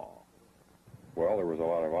saw. Well, there was a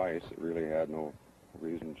lot of ice. It really had no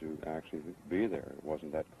reason to actually be there. It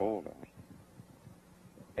wasn't that cold out.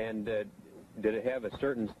 And did it have a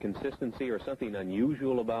certain consistency or something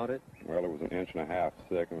unusual about it? Well, it was 1.5 inches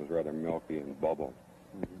thick and was rather milky and bubbled.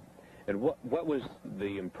 Mm-hmm. And what was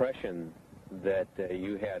the impression that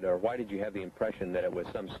you had, or why did you have the impression that it was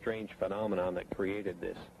some strange phenomenon that created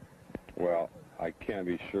this? Well, I can't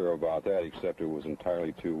be sure about that, except it was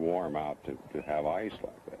entirely too warm out to have ice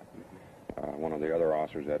like that. One of the other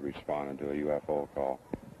officers had responded to a UFO call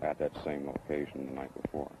at that same location the night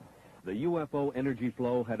before. The UFO energy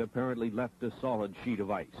flow had apparently left a solid sheet of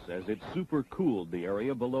ice as it supercooled the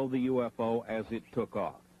area below the UFO as it took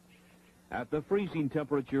off. At the freezing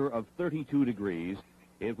temperature of 32 degrees,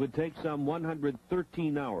 it would take some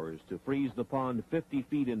 113 hours to freeze the pond 50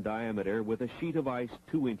 feet in diameter with a sheet of ice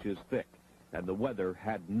 2 inches thick, and the weather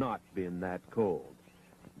had not been that cold.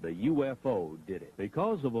 The UFO did it.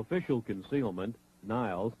 Because of official concealment,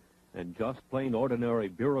 denials, and just plain ordinary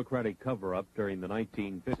bureaucratic cover-up during the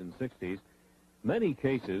 1950s and 60s, many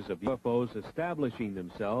cases of UFOs establishing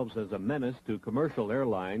themselves as a menace to commercial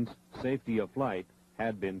airlines' safety of flight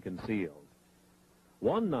had been concealed.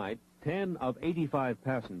 One night, 10 of 85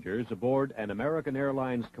 passengers aboard an American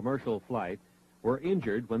Airlines commercial flight were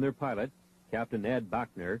injured when their pilot, Captain Ed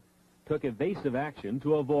Bachner, took evasive action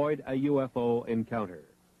to avoid a UFO encounter.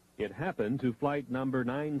 It happened to flight number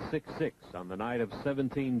 966 on the night of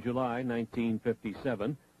 17 July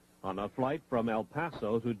 1957 on a flight from El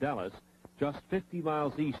Paso to Dallas, just 50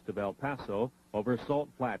 miles east of El Paso over Salt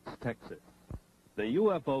Flats, Texas. The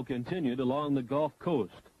UFO continued along the Gulf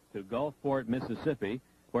Coast to Gulfport, Mississippi,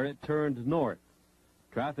 where it turned north.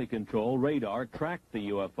 Traffic control radar tracked the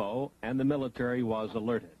UFO, and the military was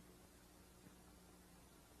alerted.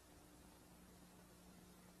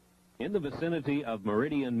 In the vicinity of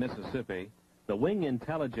Meridian, Mississippi, the Wing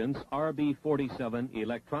Intelligence RB-47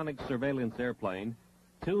 electronic surveillance airplane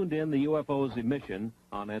tuned in the UFO's emission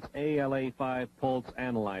on its ALA-5 pulse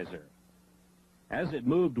analyzer. As it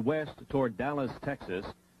moved west toward Dallas, Texas,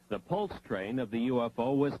 the pulse train of the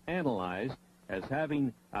UFO was analyzed as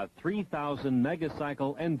having a 3,000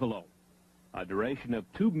 megacycle envelope, a duration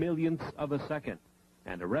of 2 millionths of a second,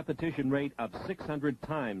 and a repetition rate of 600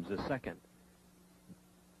 times a second.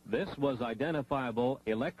 This was identifiable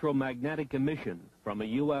electromagnetic emission from a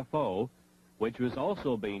UFO, which was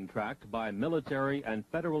also being tracked by military and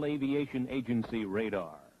Federal Aviation Agency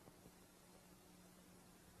radar.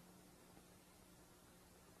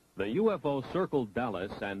 The UFO circled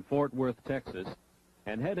Dallas and Fort Worth, Texas,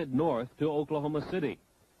 and headed north to Oklahoma City,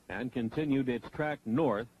 and continued its track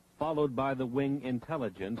north, followed by the Wing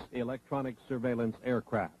Intelligence electronic surveillance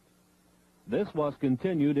aircraft. This was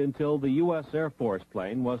continued until the U.S. Air Force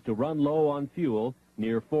plane was to run low on fuel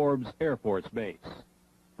near Forbes Air Force Base.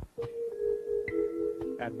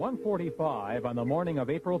 At 1:45 on the morning of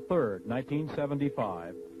April 3rd,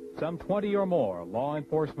 1975, some 20 or more law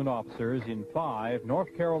enforcement officers in 5 North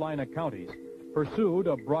Carolina counties pursued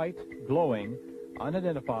a bright, glowing,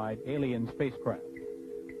 unidentified alien spacecraft.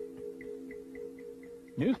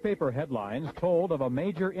 Newspaper headlines told of a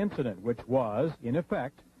major incident which was, in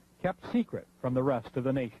effect, kept secret from the rest of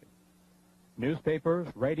the nation. Newspapers,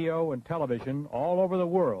 radio, and television all over the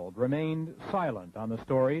world remained silent on the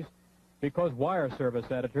stories because wire service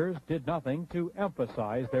editors did nothing to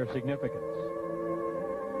emphasize their significance.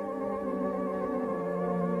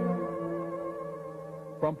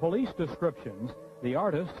 From police descriptions, the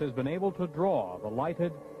artist has been able to draw the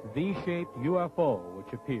lighted V-shaped UFO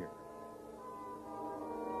which appeared.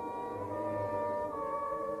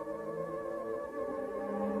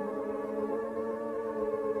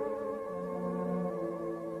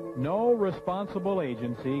 No responsible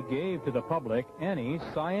agency gave to the public any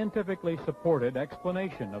scientifically supported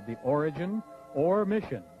explanation of the origin or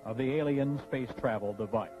mission of the alien space travel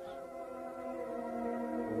device.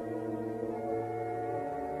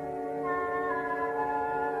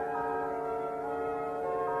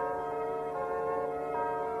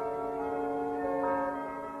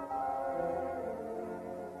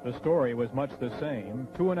 The story was much the same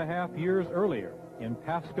 2.5 years earlier in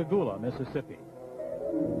Pascagoula, Mississippi.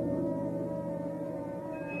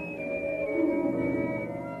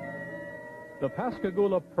 The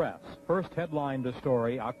Pascagoula Press first headlined the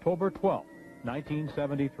story October 12,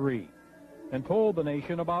 1973. and told the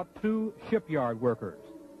nation about two shipyard workers,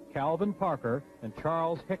 Calvin Parker and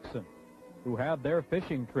Charles Hickson, who had their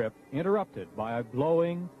fishing trip interrupted by a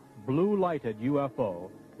glowing, blue-lighted UFO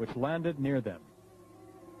which landed near them.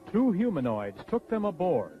 Two humanoids took them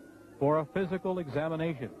aboard for a physical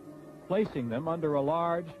examination, placing them under a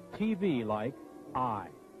large TV-like eye.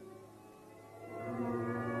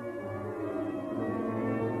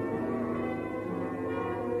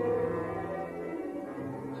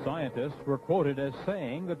 Scientists were quoted as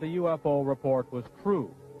saying that the UFO report was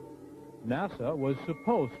true. NASA was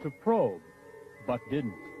supposed to probe, but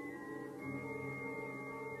didn't.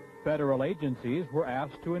 Federal agencies were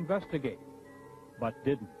asked to investigate, but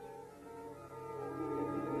didn't.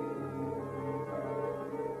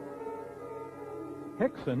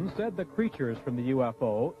 Hickson said the creatures from the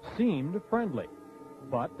UFO seemed friendly,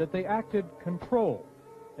 but that they acted controlled,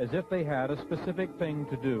 as if they had a specific thing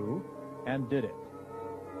to do, and did it.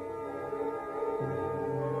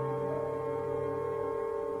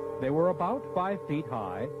 They were about 5 feet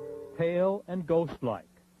high, pale and ghost-like,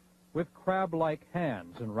 with crab-like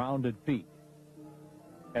hands and rounded feet.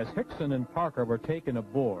 As Hickson and Parker were taken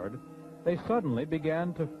aboard, they suddenly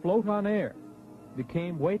began to float on air,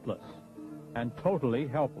 became weightless, and totally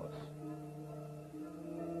helpless.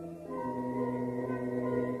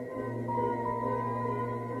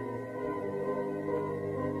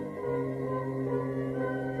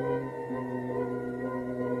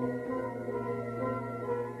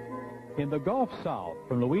 In the Gulf South,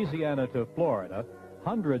 from Louisiana to Florida,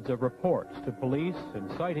 hundreds of reports to police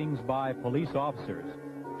and sightings by police officers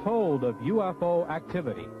told of UFO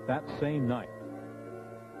activity that same night.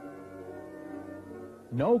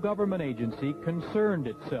 No government agency concerned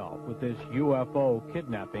itself with this UFO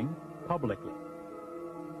kidnapping publicly.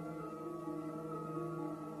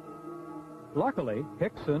 Luckily,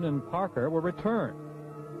 Hickson and Parker were returned.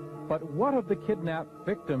 But what of the kidnapped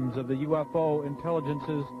victims of the UFO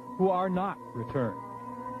intelligences who are not returned?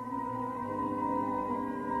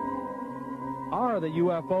 Are the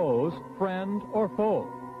UFOs friend or foe?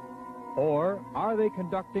 Or are they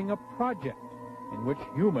conducting a project in which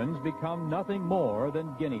humans become nothing more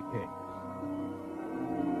than guinea pigs?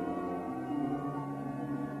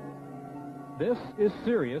 This is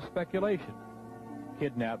serious speculation.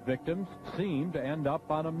 Kidnapped victims seem to end up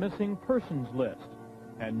on a missing persons list,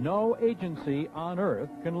 and no agency on Earth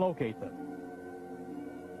can locate them.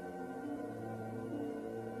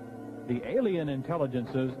 The alien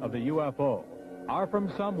intelligences of the UFO are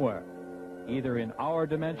from somewhere, either in our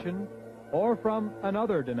dimension or from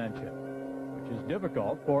another dimension, which is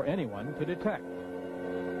difficult for anyone to detect.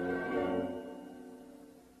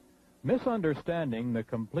 Misunderstanding the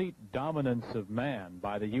complete dominance of man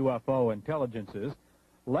by the UFO intelligences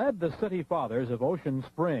led the city fathers of Ocean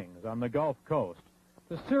Springs on the Gulf Coast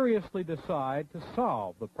to seriously decide to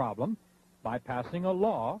solve the problem by passing a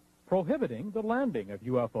law prohibiting the landing of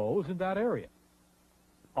UFOs in that area.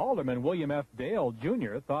 Alderman William F. Dale,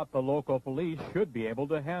 Jr. thought the local police should be able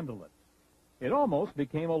to handle it. It almost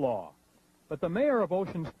became a law, but the mayor of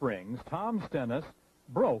Ocean Springs, Tom Stennis,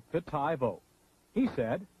 broke the tie vote. He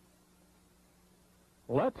said,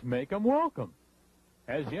 "Let's make them welcome."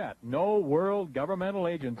 As yet, no world governmental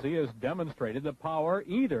agency has demonstrated the power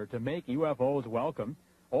either to make UFOs welcome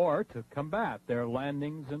or to combat their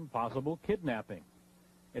landings and possible kidnapping.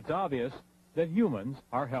 It's obvious that humans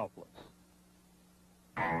are helpless.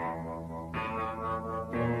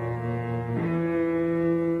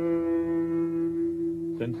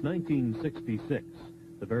 Since 1966,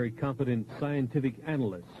 the very competent scientific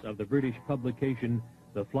analysts of the British publication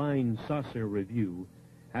The Flying Saucer Review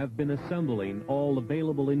have been assembling all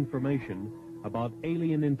available information about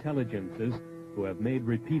alien intelligences who have made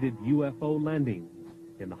repeated UFO landings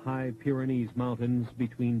in the high Pyrenees Mountains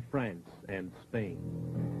between France and Spain.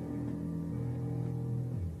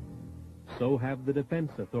 So have the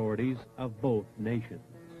defense authorities of both nations.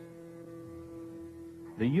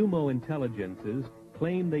 The UMO intelligences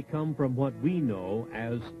claim they come from what we know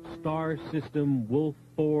as Star System Wolf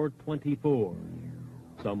 424,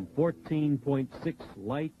 some 14.6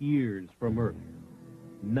 light years from Earth,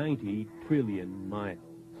 90 trillion miles.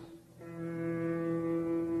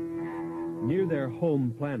 Near their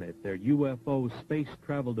home planet, their UFO space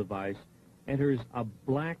travel device enters a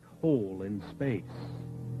black hole in space.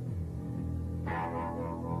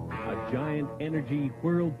 A giant energy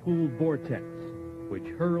whirlpool vortex which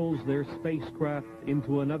hurls their spacecraft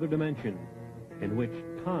into another dimension in which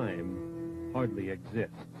time hardly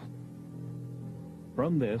exists.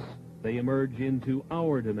 From this, they emerge into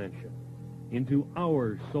our dimension, into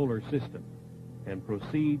our solar system, and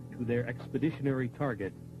proceed to their expeditionary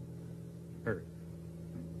target, Earth.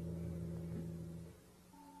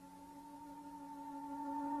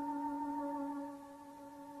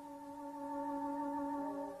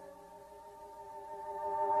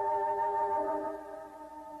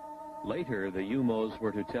 Later, the UMOs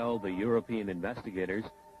were to tell the European investigators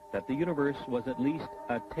that the universe was at least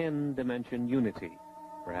a 10-dimension unity.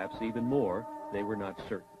 Perhaps even more, they were not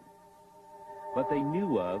certain. But they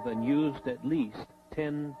knew of and used at least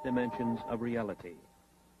 10 dimensions of reality.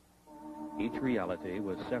 Each reality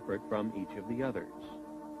was separate from each of the others.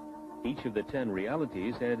 Each of the 10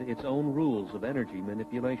 realities had its own rules of energy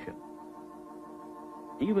manipulation.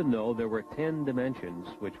 Even though there were 10 dimensions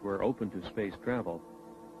which were open to space travel,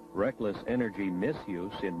 reckless energy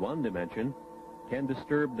misuse in one dimension can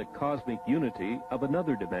disturb the cosmic unity of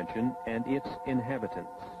another dimension and its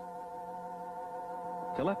inhabitants.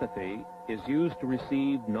 Telepathy is used to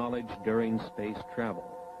receive knowledge during space travel.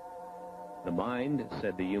 The mind,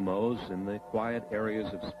 said the UMOs in the quiet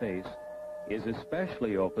areas of space, is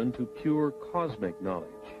especially open to pure cosmic knowledge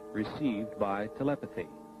received by telepathy.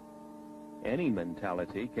 Any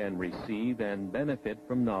mentality can receive and benefit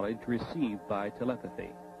from knowledge received by telepathy.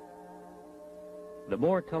 The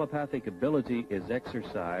more telepathic ability is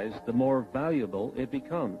exercised, the more valuable it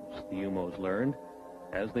becomes, the UMOs learned,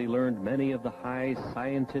 as they learned many of the high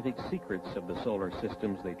scientific secrets of the solar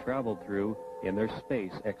systems they traveled through in their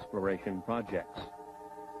space exploration projects.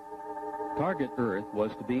 Target Earth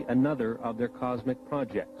was to be another of their cosmic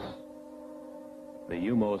projects. The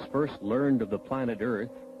UMOs first learned of the planet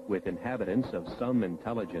Earth, with inhabitants of some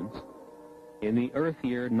intelligence, in the Earth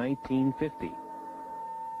year 1950.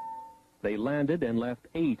 They landed and left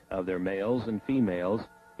 8 of their males and females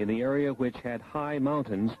in the area which had high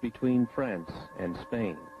mountains between France and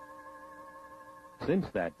Spain. Since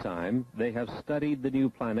that time, they have studied the new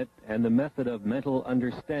planet and the method of mental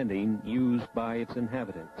understanding used by its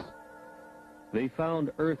inhabitants. They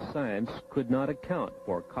found Earth science could not account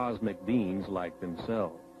for cosmic beings like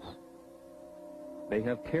themselves. They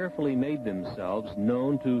have carefully made themselves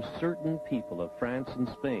known to certain people of France and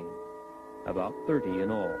Spain, about 30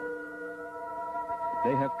 in all.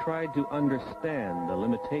 They have tried to understand the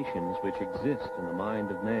limitations which exist in the mind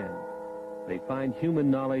of man. They find human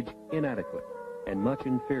knowledge inadequate and much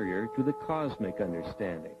inferior to the cosmic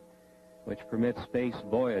understanding, which permits space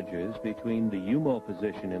voyages between the UMO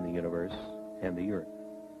position in the universe and the Earth.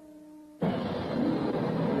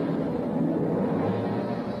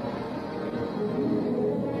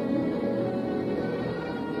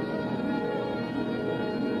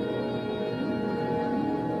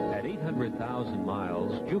 At 800,000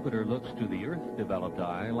 miles, Jupiter looks to the Earth-developed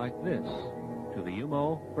eye like this. To the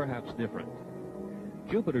UMO, perhaps different.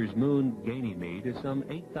 Jupiter's moon, Ganymede, is some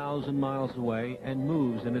 8,000 miles away and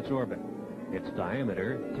moves in its orbit. Its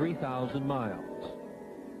diameter, 3,000 miles.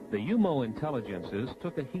 The UMO intelligences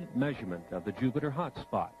took a heat measurement of the Jupiter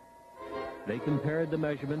hotspot. They compared the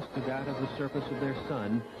measurements to that of the surface of their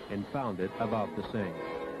sun and found it about the same.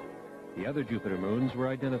 The other Jupiter moons were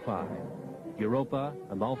identified: Europa,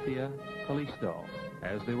 Amalthea, Callisto,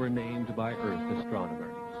 as they were named by Earth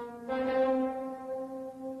astronomers.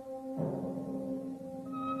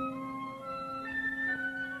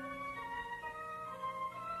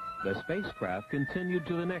 The spacecraft continued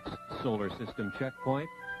to the next solar system checkpoint,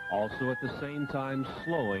 also at the same time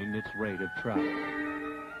slowing its rate of travel.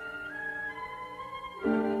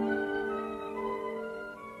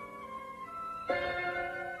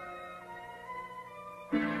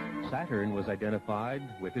 Saturn was identified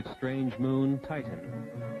with its strange moon, Titan.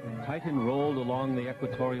 Titan rolled along the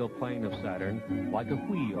equatorial plane of Saturn like a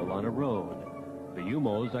wheel on a road. The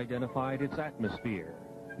UMOs identified its atmosphere,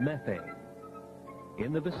 methane.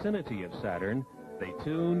 In the vicinity of Saturn, they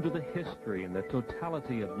tuned to the history and the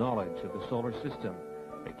totality of knowledge of the solar system,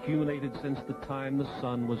 accumulated since the time the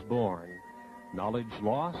sun was born. Knowledge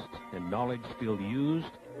lost, and knowledge still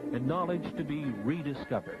used, and knowledge to be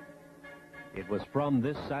rediscovered. It was from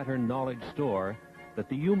this Saturn knowledge store that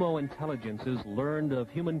the UMO intelligences learned of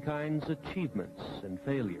humankind's achievements and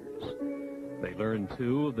failures. They learned,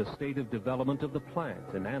 too, of the state of development of the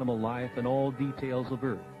plant and animal life and all details of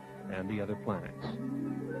Earth and the other planets.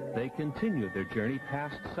 They continued their journey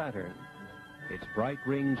past Saturn, its bright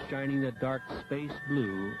rings shining a dark space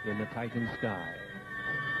blue in the Titan sky.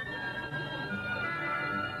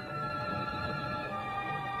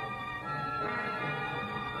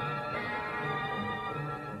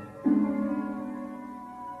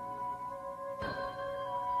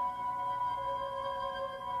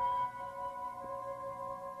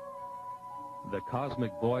 The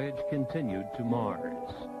cosmic voyage continued to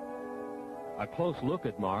Mars. A close look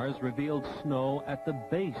at Mars revealed snow at the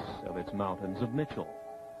base of its mountains of Mitchell.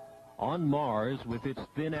 On Mars, with its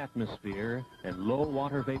thin atmosphere and low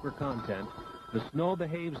water vapor content, the snow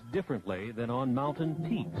behaves differently than on mountain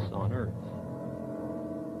peaks on Earth.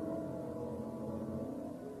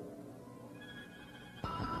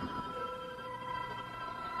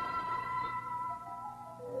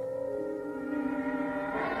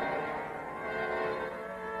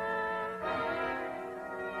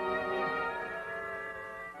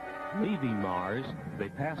 Mars, they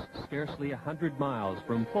passed scarcely 100 miles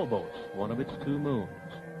from Phobos, one of its 2 moons.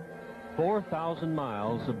 4,000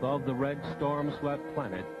 miles above the red storm-swept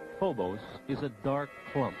planet, Phobos is a dark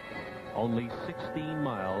clump, only 16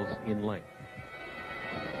 miles in length.